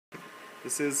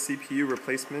This is CPU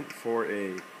replacement for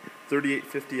a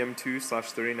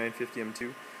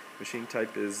 3850m2/3950m2. Machine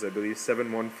type is, I believe,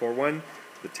 7141.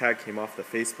 The tag came off the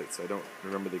faceplate, so I don't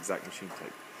remember the exact machine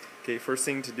type. Okay, first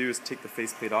thing to do is take the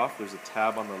faceplate off. There's a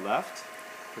tab on the left,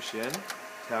 push in.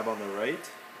 Tab on the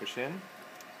right, push in.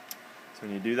 So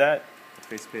when you do that, the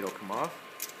faceplate will come off.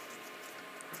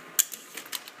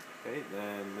 Okay,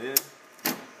 then lid.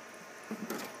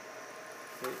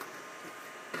 Okay.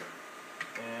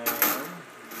 And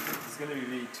it's going to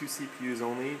be two CPUs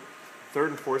only.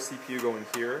 Third and fourth CPU go in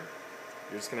here.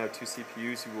 You're just going to have two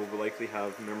CPUs. You will likely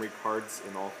have memory cards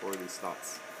in all four of these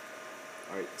slots.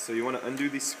 Alright, so you want to undo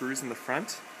these screws in the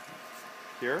front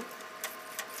here.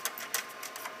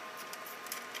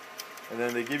 And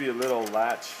then they give you a little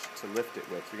latch to lift it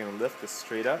with. You're going to lift this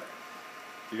straight up.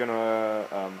 You're going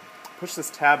to push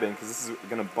this tab in because this is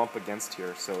going to bump against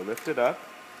here. So lift it up,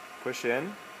 push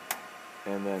in,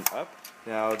 and then up.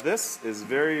 Now this is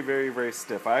very, very, very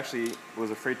stiff. I actually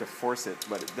was afraid to force it,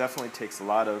 but it definitely takes a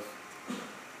little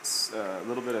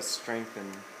bit of strength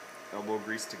and elbow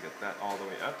grease to get that all the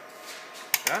way up.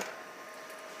 That.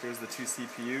 Here's the two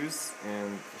CPUs,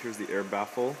 and here's the air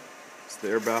baffle. So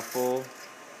the air baffle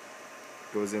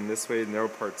goes in this way. The narrow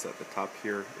part's at the top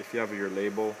here. If you have your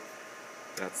label,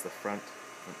 that's the front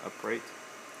and upright.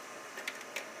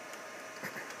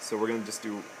 So we're going to just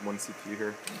do one CPU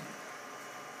here.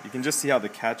 You can just see how the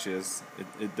catch is.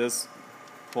 It does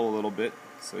pull a little bit,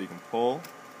 so you can pull,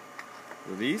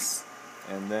 release,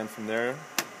 and then from there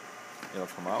it'll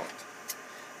come out.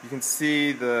 You can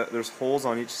see there's holes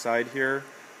on each side here,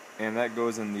 and that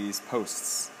goes in these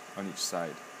posts on each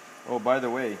side. Oh, by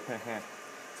the way,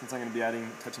 since I'm going to be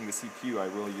touching the CPU, I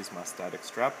will use my static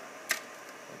strap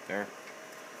right there.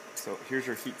 So here's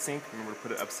your heatsink. Remember to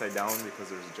put it upside down because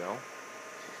there's gel.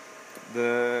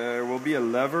 There will be a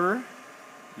lever.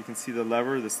 You can see the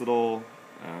lever, this little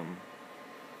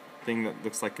thing that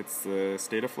looks like it's the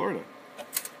state of Florida.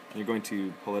 You're going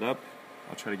to pull it up.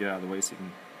 I'll try to get it out of the way so you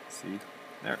can see.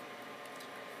 There.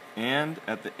 And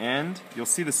at the end, you'll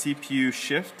see the CPU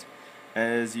shift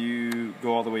as you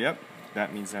go all the way up.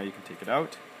 That means now you can take it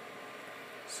out.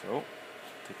 So,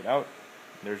 take it out.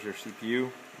 There's your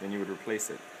CPU. Then you would replace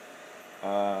it.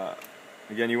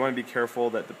 Again, you want to be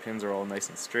careful that the pins are all nice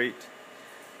and straight.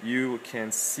 You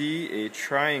can see a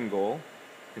triangle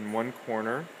in one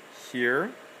corner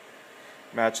here.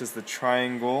 Matches the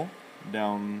triangle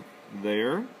down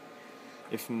there.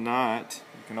 If not,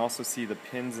 you can also see the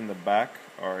pins in the back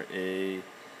are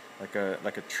like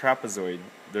a trapezoid.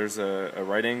 There's a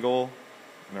right angle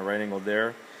and a right angle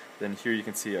there. Then here you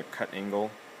can see a cut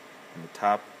angle on the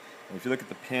top. And if you look at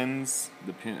the pins,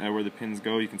 where the pins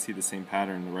go, you can see the same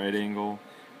pattern: the right angle,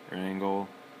 cut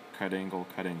angle,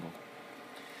 cut angle.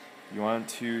 You want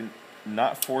to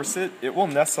not force it. It will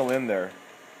nestle in there.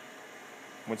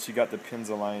 Once you got the pins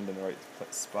aligned in the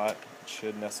right spot, it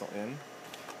should nestle in.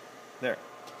 There.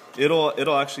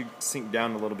 It'll actually sink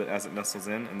down a little bit as it nestles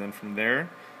in, and then from there,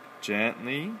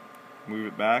 gently move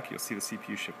it back. You'll see the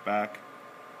CPU shift back.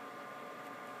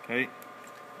 Okay,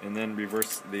 and then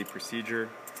reverse the procedure.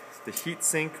 The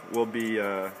heatsink will be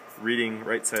reading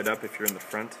right side up if you're in the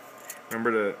front.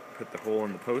 Remember to put the hole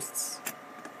in the posts.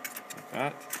 Like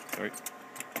that. Sorry.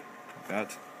 Like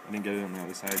that. I didn't get it on the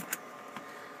other side.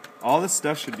 All this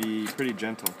stuff should be pretty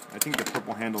gentle. I think the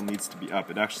purple handle needs to be up.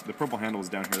 The purple handle is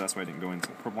down here, that's why I didn't go in.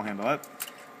 So purple handle up,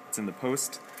 it's in the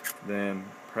post, then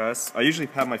press. I usually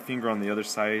have my finger on the other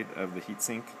side of the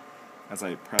heatsink as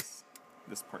I press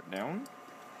this part down.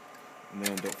 And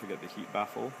then don't forget the heat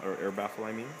baffle, or air baffle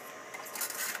I mean.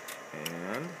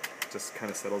 And just kind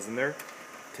of settles in there.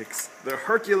 Takes the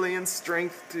Herculean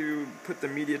strength to put the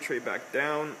media tray back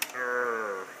down.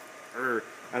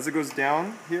 As it goes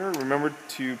down here, remember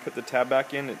to put the tab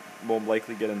back in. It will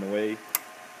likely get in the way.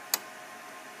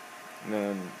 And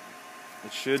then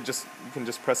it should you can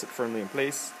just press it firmly in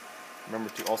place. Remember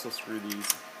to also screw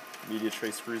these media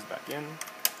tray screws back in.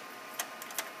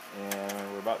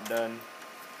 And we're about done.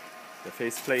 The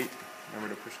faceplate,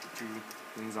 remember to push the two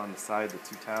things on the side, the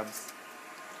two tabs.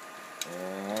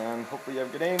 And hopefully you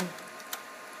have good aim.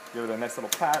 Give it a nice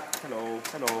little pat. Hello,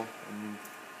 hello. And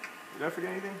did I forget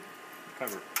anything?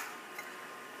 Cover.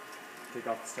 Take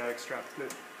off the static strap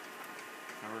clip.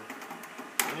 Cover.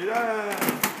 And you're done!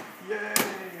 Yay!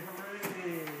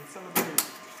 Hooray! Celebrate!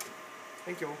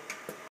 Thank you.